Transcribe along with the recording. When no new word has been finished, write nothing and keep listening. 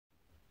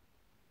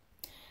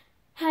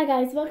Hi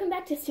guys, welcome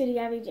back to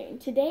Studio Abby Jane.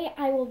 Today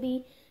I will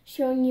be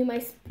showing you my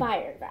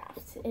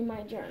spirographs in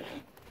my journal.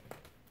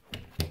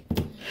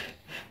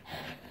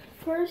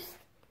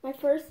 My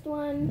first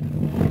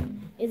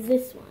one is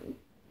this one.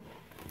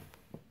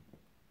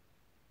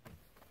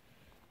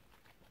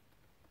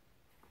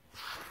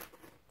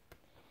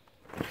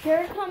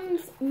 Here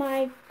comes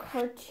my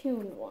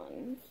cartoon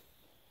ones.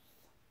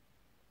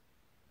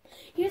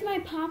 Here's my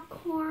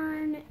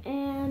popcorn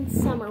and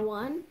summer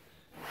one.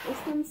 This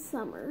one's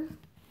summer.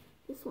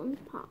 This one's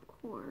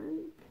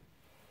popcorn.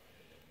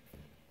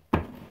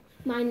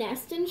 My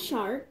nest and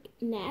shark.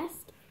 I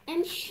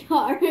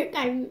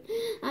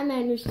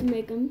managed to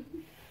make them.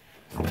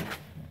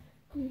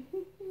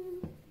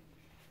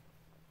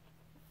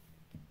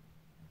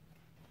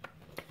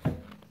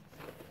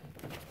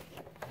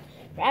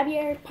 Grab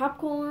your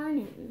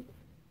popcorn and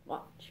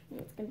watch.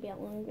 It's going to be a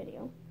long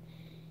video.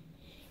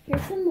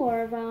 Here's some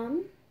more of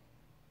them.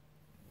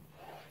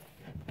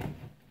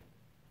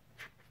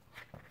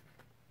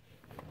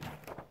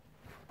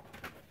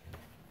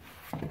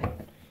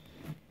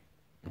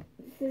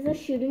 This is a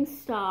shooting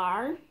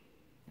star.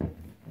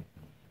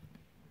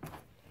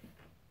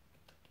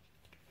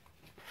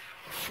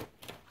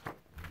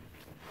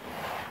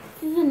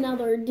 This is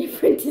another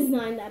different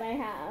design that I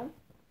have.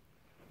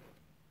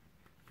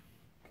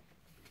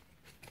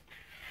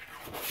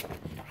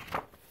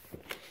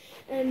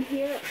 And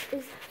here's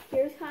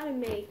how to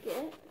make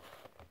it.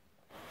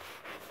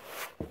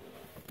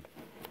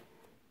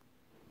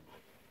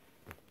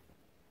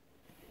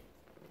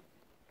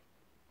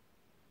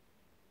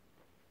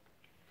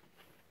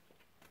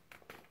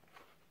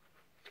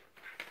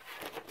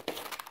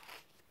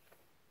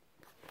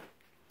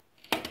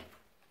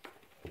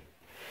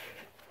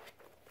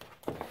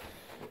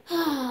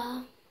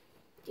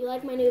 Do you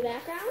like my new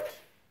background?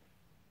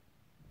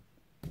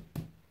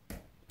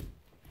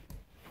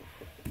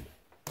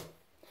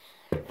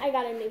 I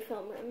got a new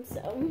film room, so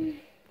I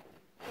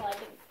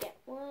didn't get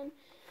one.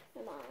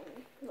 Come on,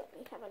 let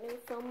me have a new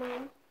film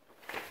room.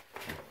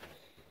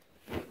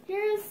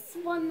 Here's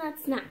one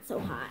that's not so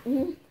hot.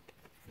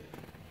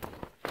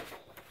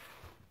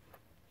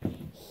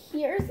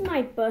 Here's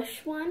my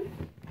bush one.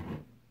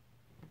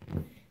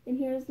 And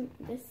here's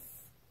this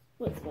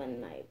was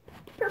when my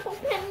purple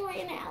pen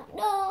ran out.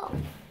 No!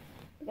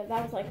 Because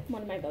that was like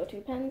one of my go-to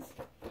pens.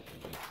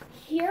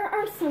 Here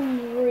are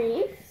some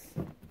wreaths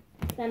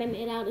that I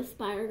made out of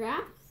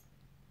spirographs.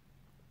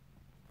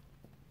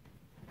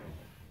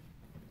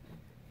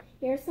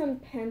 Here's some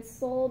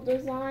pencil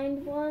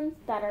designed ones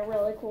that are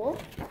really cool.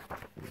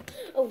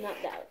 Oh, not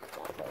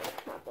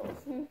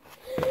those.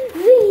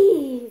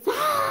 These!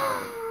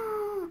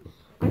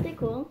 Aren't they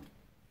cool?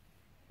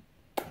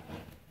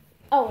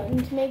 Oh,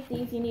 and to make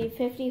these, you need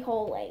 50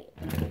 whole 8.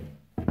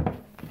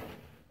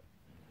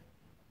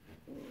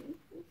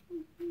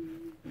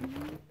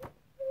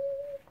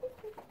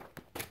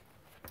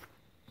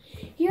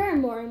 Here are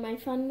more of my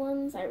fun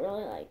ones. I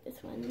really like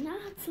this one.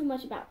 Not so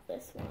much about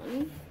this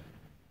one.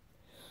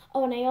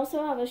 Oh, and I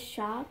also have a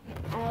shop.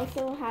 I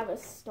also have a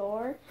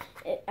store.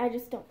 I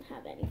just don't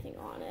have anything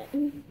on it.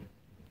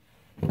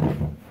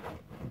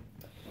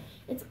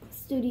 It's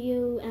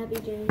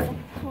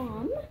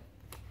studioabbyjane.com.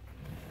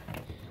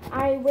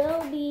 I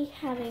will be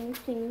having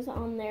things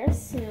on there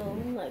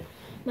soon, like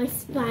my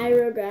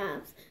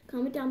spirographs.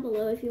 Comment down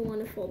below if you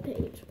want a full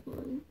page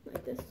one,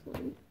 like this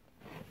one.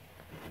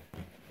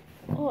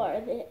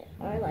 Or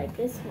like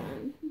this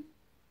one.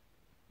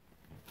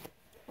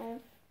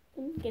 I've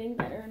been getting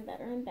better and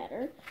better and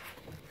better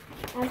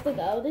as we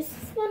go. This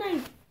is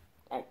one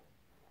I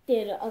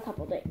did a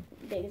couple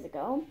days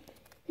ago.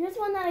 Here's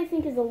one that I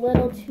think is a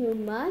little too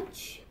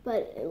much,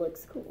 but it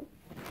looks cool.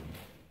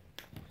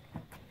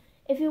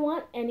 If you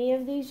want any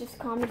of these, just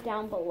comment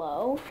down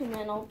below, and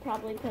then I'll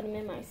probably put them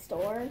in my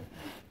store.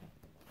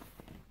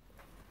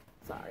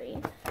 Sorry.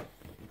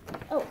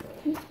 Oh,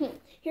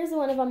 here's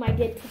one of them I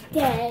did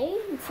today.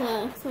 It's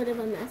sort of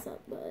a mess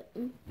up, but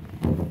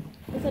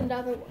it's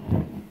another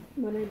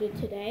one I did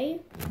today.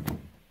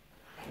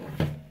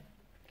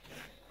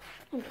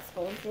 I'm just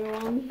going through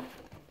them.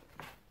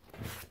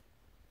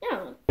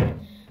 Yeah,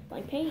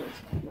 blank page.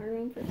 My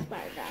room for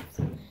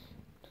spirographs.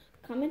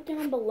 Comment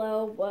down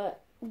below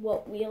what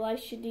wheel I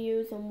should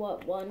use and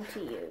what one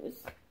to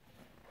use.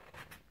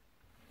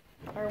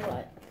 Or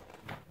what.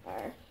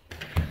 Let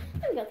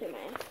me go through my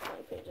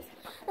pages.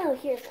 Oh,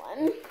 here's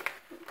one.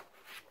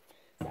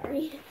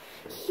 Sorry.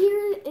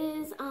 Here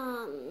is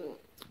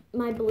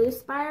my blue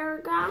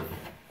spirograph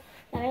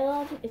that I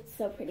love. It's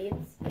so pretty.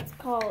 It's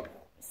called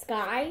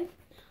Sky.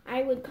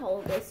 I would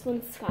call this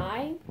one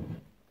Sky.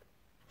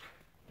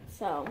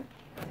 So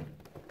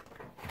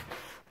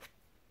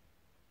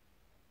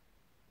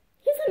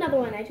another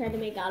one I tried to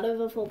make out of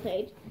a full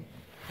page.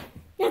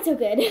 Not so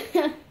good.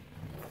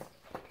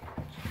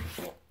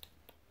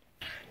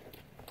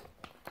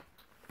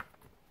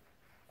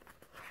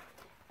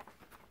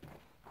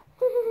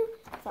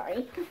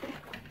 Sorry.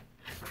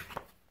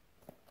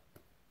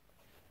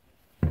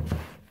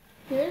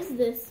 Here's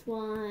this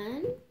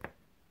one.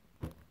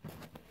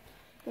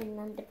 And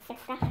on the back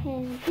I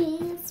have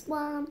this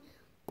one.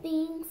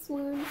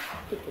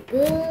 Take a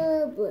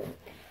good look.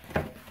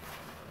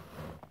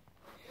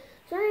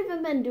 So I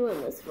haven't been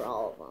doing this for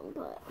all of them,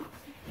 but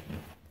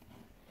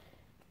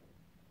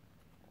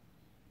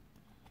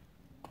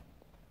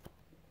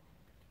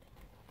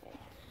okay.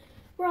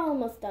 We're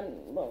almost done.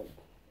 Well,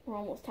 we're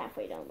almost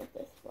halfway done with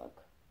this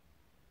book.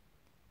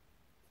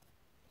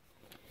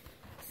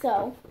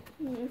 So,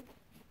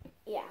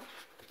 yeah.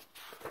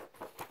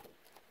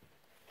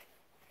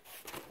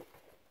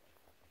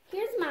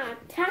 Here's my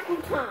Taco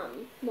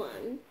Tom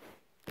one.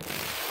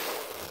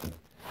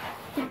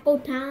 Taco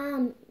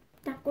Tom.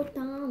 Taco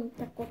Tom.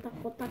 Taco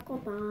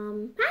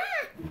Tom.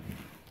 Ah!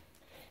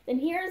 Then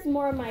here's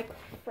more of my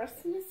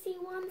Christmassy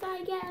ones,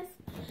 I guess.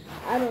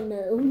 I don't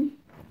know.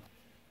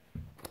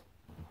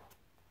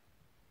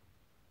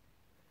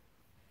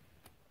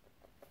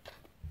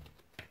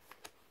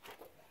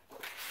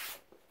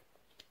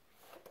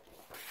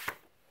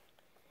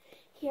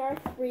 Here are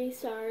 3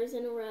 stars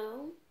in a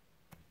row.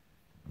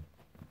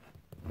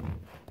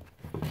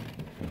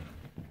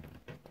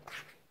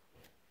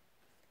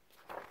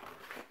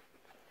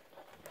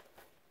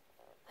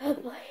 Oh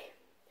boy.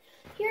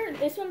 Here,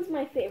 this one's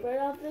my favorite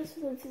of this.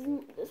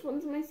 This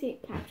one's my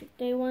St. Patrick's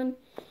Day one.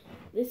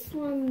 This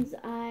one's,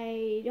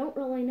 I don't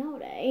really know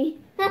day.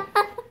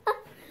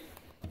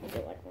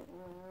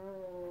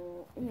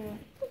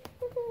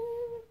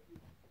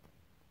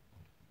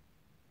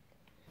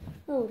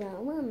 Hold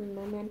on one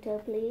momento,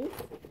 please.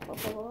 Por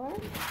favor.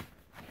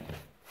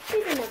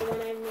 Here's another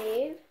one I've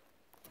made.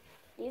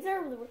 These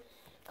are,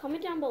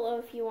 comment down below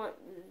if you want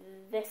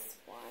this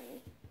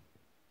one.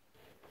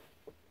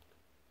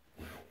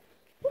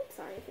 Oops,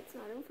 sorry if it's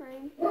not in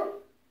frame.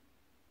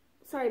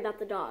 Sorry about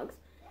the dogs.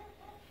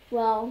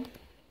 Well,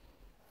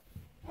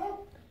 this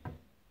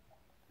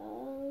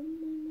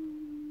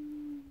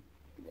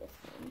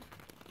one.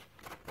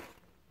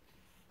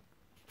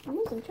 I'm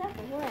losing track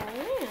of where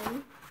I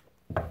am.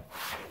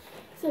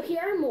 So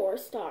here are more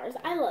stars.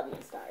 I love my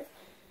stars.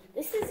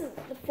 This is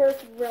the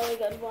first really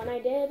good one I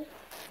did.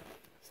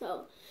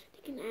 So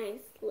take a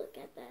nice look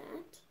at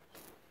that.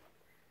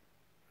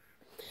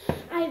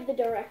 I have the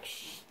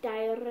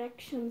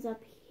directions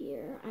up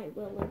here. I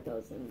will link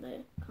those in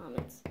the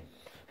comments.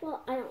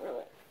 Well, I don't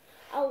really.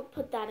 I'll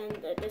put that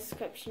in the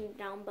description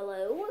down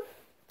below.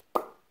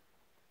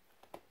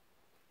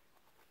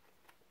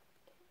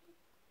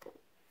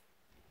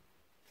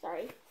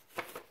 Sorry.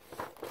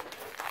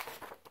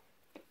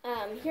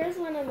 Here's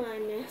one of my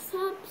mess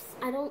ups.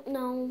 I don't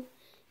know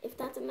if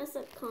that's a mess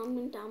up.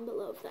 Comment down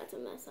below if that's a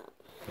mess up.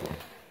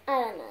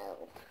 I don't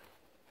know.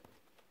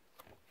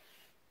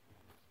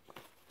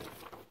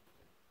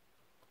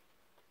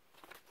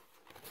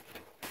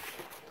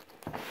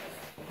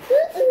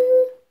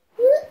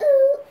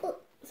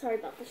 Sorry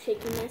about the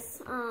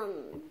shakiness.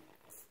 I'm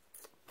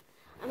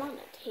on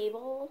a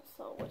table,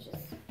 so which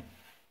is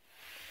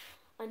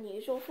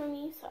unusual for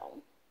me,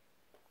 so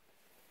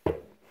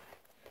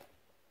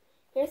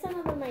here's some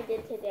of them I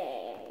did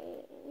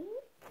today.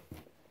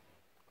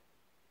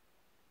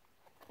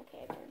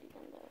 Okay, I've already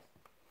done those.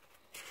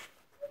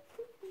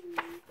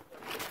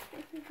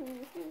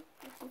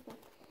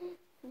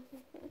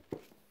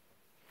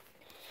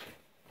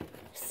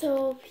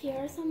 So here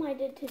are some I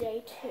did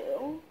today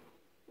too.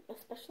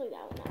 Especially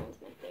that one. That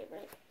one's my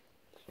favorite.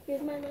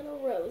 Here's my little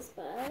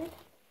rosebud.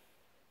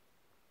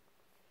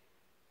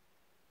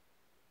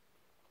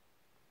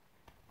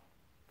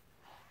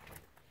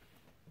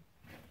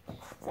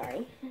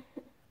 Sorry,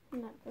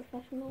 I'm not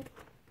professional.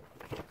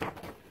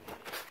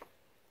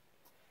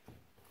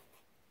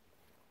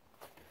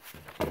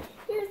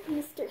 Here's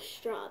Mr.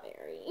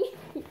 Strawberry.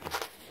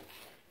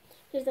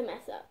 Here's a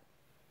mess up.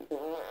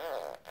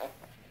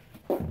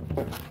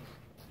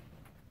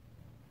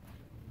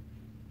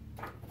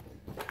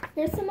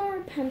 Here's some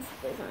more pencil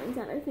designs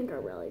that I think are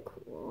really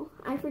cool.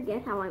 I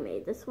forget how I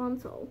made this one,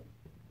 so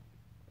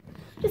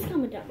just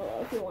comment down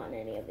below if you want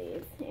any of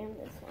these and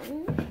this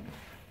one.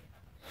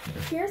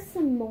 Here's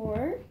some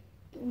more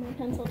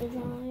pencil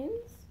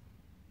designs.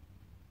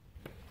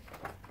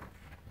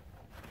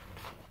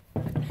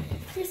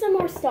 Here's some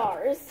more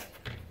stars.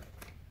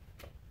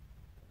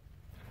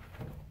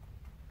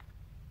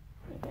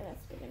 Okay,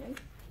 that's beginning.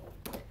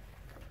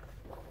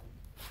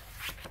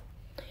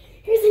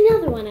 Here's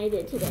another one I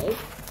did today.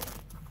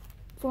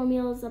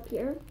 Formulas up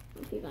here,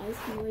 if you guys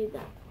can read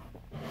that.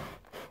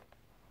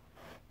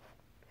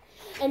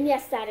 And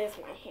yes, that is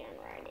my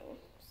handwriting,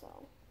 so.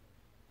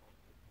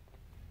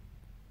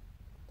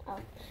 Oh,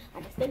 I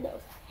just did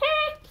those.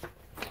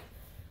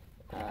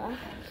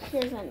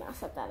 Here's a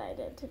mess up that I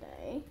did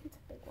today. It's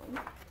a big one.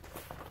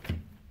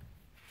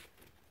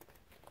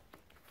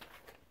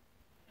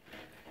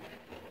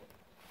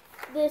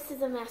 This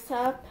is a mess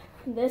up.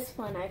 This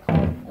one I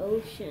called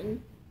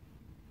Ocean.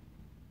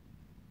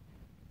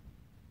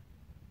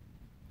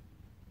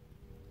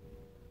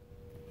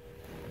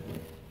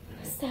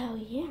 So,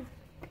 yeah.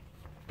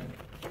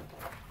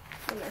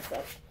 A mess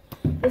up.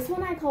 This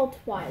one I call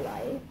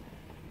Twilight.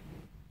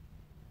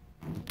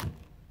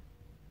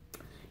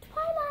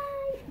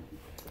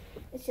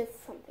 It's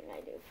just something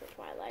I do for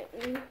Twilight.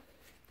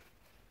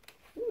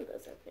 Ooh,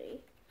 those are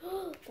pretty.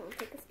 Don't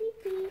take a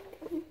sneak peek.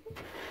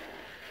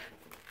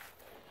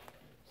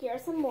 Here are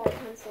some more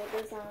pencil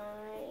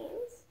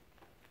designs.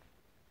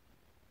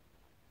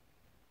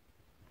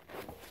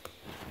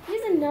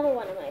 Here's another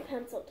one of my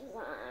pencil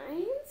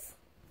designs.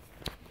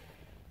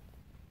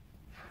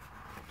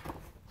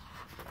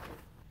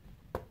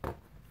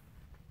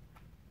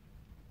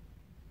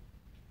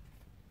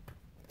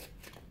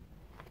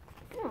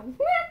 Oh.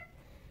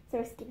 So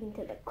we're skipping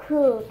to the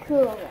cool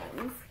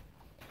ones.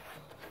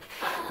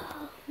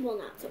 Well,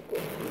 not so cool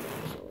ones,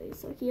 actually.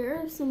 So here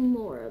are some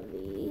more of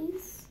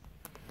these.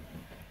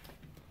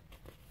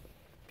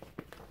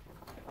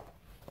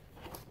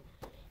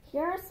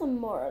 Here are some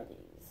more of these.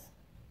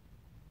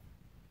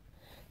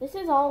 This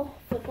is all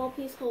football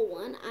piece hole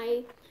one.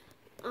 I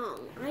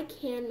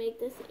can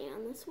make this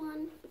and this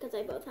one because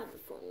I both have the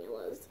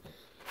formulas.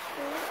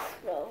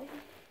 So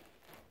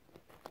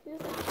here's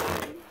that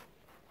one.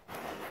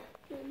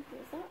 And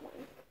here's that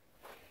one.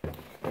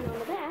 And on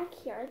the back,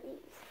 here are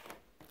these.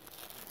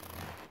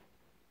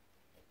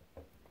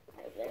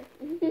 Right there.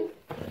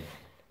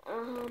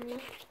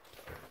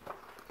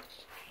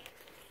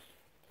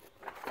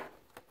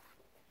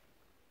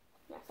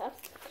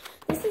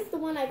 This is the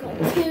one I call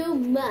too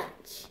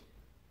much.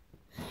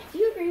 Do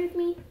you agree with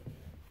me?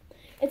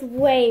 It's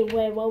way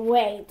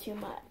too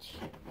much.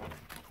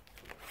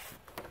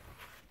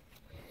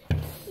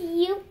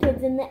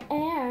 Cupid's in the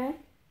air.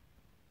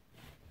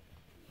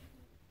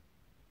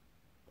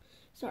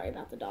 Sorry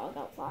about the dog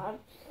outside.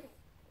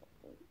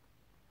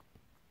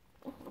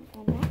 I'm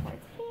going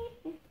backwards.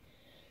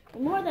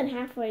 I'm more than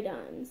halfway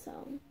done,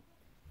 so.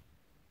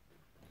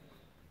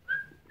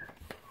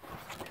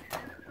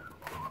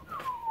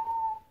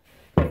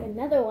 Here's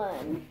another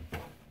one.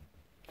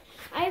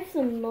 I have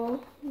some more.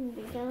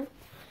 These are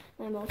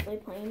my mostly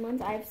plain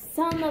ones. I have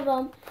some of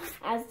them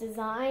as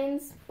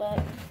designs,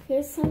 but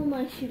here's some of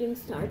my shooting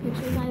star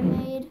pictures I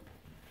made.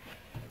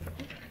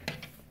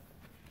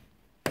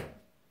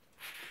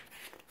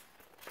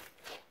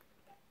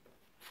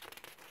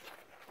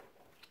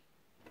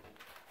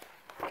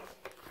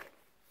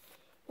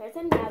 There's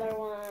another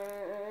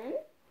one.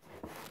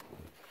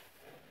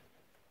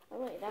 Oh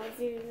wait, that was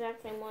the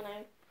exact same one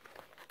I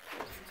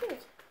just did.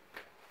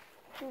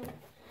 Oh,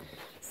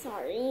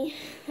 sorry.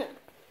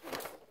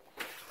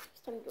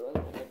 Just I'm doing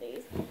one of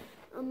these.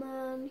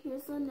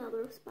 Here's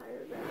another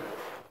spirograph.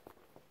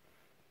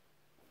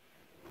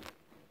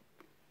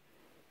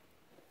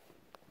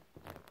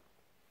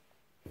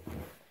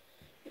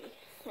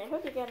 I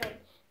hope you get a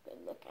good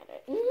look at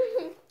it.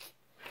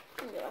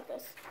 Let me go like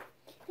this.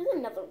 Here's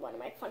another one of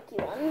my funky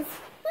ones.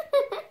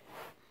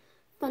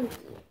 Funky.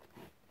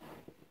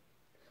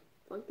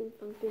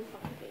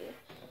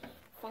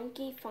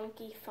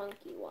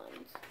 Funky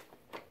ones.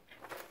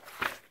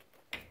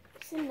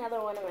 Here's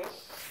another one of my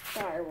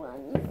star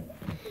ones.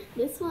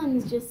 This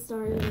one's just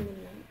started in the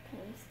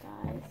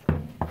nighttime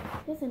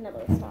skies. Here's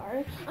another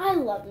star. I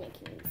love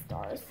making these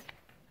stars.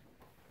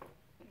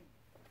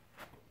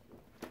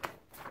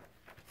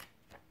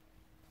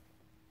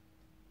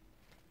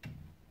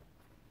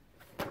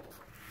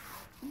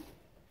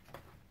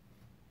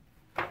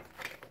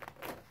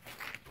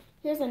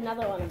 Here's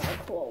another one of my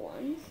cool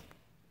ones.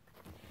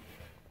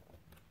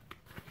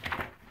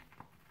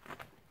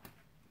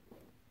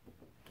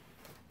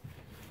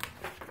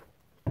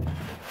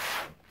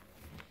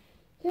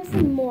 Here's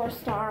some more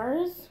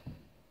stars.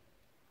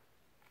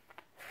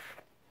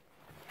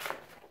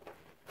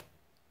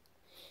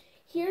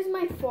 Here's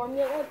my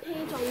formula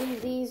page. I'll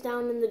leave these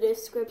down in the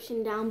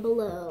description down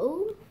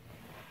below.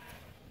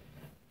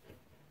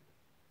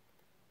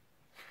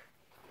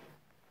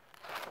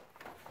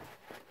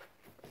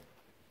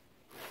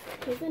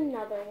 Here's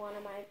another one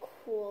of my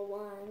cool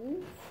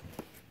ones.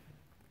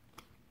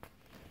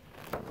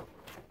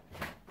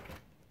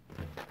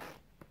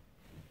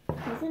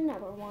 Here's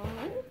another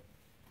one.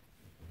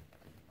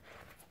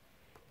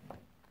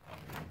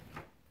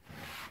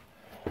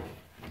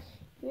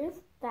 Here's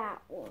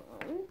that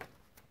one.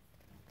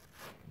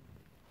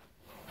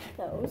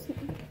 Those.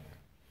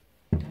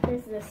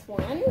 Here's this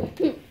one.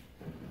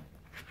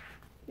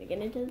 We get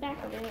into the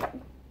back of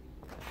it.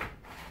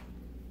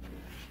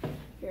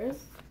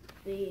 Here's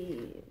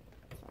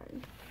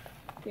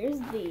here's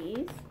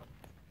these.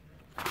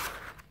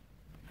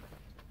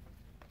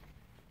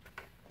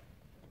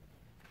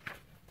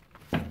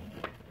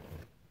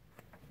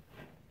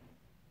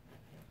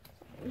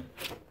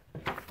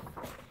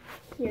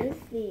 Here's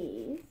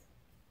these.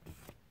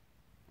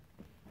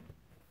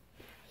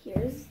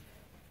 Here's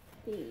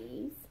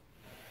these.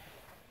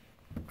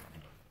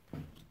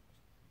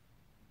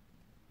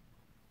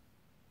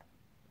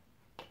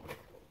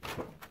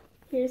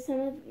 Here's some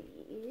of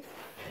these.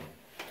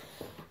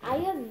 I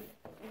have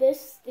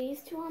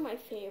these two are my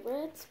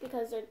favorites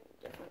because they're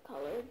different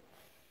colored.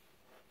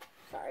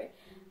 Sorry.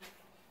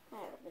 I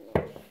have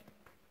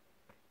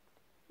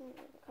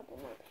a couple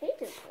more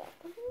pages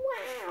left.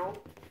 Wow.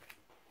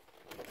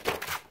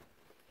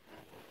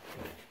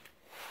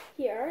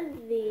 Here are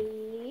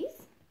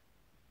these.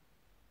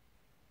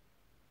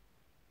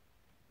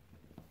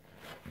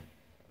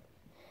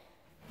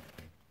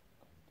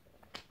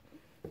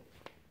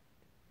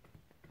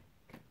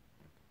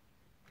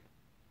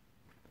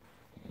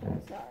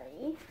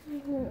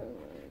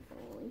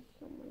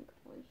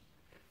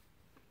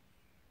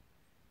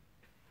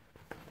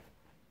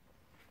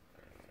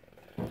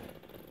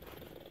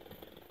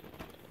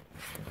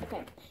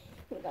 Okay,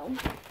 here we go.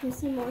 Here's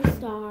some more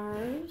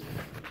stars.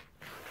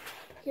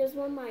 Here's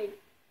one my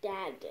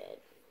dad did.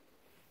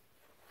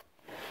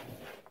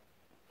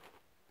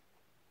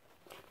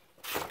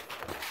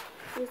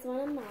 Here's one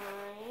of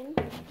mine.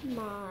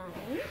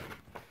 Mine.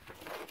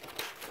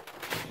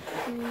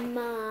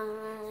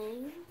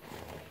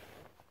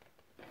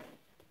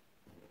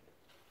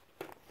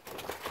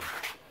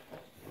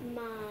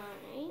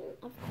 Mine,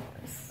 of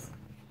course.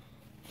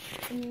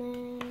 And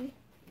then,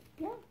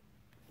 yeah.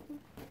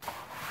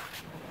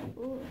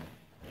 Ooh.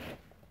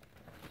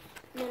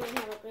 And then we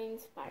have a green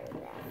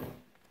spirograph.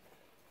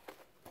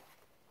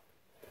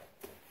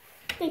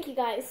 Thank you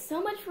guys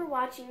so much for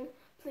watching.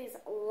 Please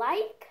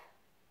like,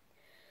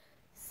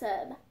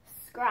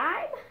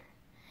 subscribe,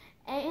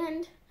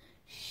 and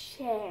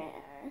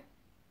share.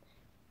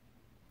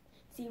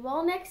 See you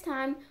all next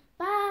time.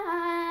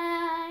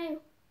 Bye.